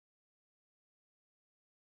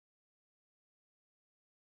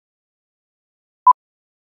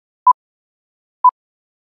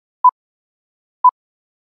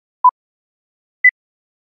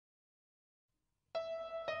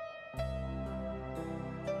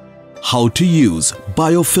How to use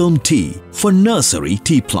biofilm tea for nursery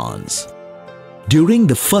tea plants. During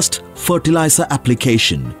the first fertilizer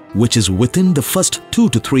application, which is within the first 2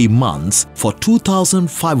 to 3 months for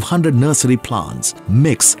 2,500 nursery plants,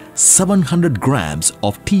 mix 700 grams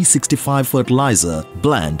of T65 fertilizer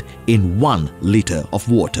blend in 1 liter of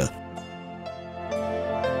water.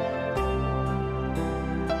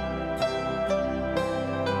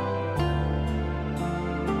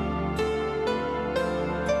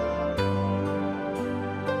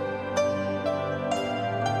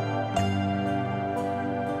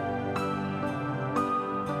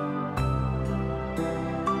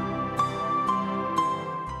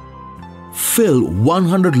 Fill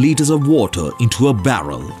 100 liters of water into a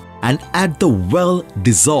barrel and add the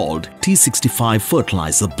well-dissolved T65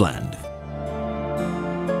 fertilizer blend.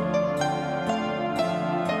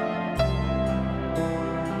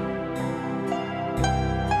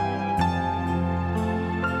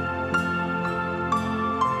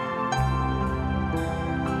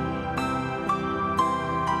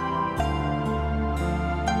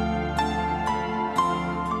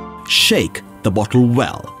 Shake the bottle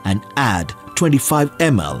well and add 25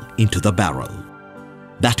 ml into the barrel.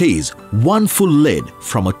 That is 1 full lid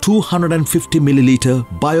from a 250 milliliter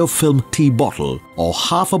biofilm tea bottle or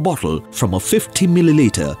half a bottle from a 50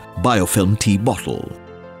 milliliter biofilm tea bottle.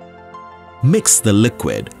 Mix the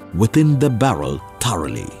liquid within the barrel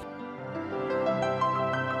thoroughly.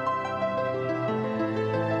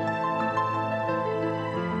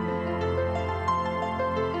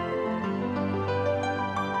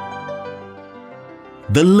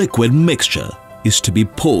 The liquid mixture is to be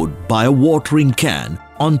poured by a watering can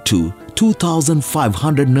onto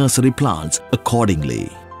 2,500 nursery plants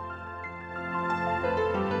accordingly.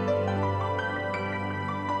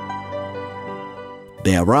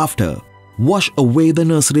 Thereafter, wash away the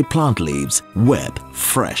nursery plant leaves with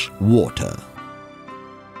fresh water.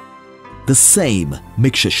 The same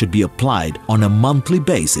mixture should be applied on a monthly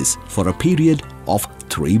basis for a period of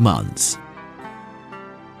 3 months.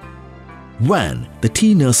 When the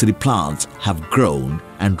tea nursery plants have grown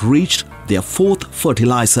and reached their 4th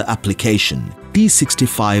fertilizer application,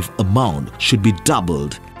 T65 amount should be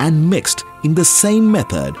doubled and mixed in the same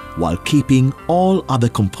method while keeping all other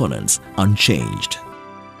components unchanged.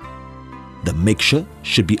 The mixture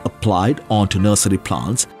should be applied onto nursery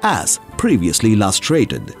plants as previously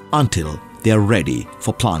illustrated until they are ready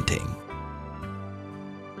for planting.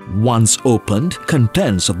 Once opened,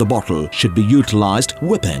 contents of the bottle should be utilized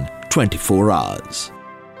within 24 hours.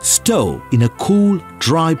 Store in a cool,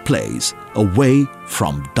 dry place away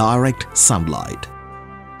from direct sunlight.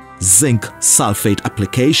 Zinc sulfate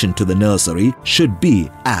application to the nursery should be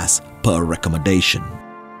as per recommendation.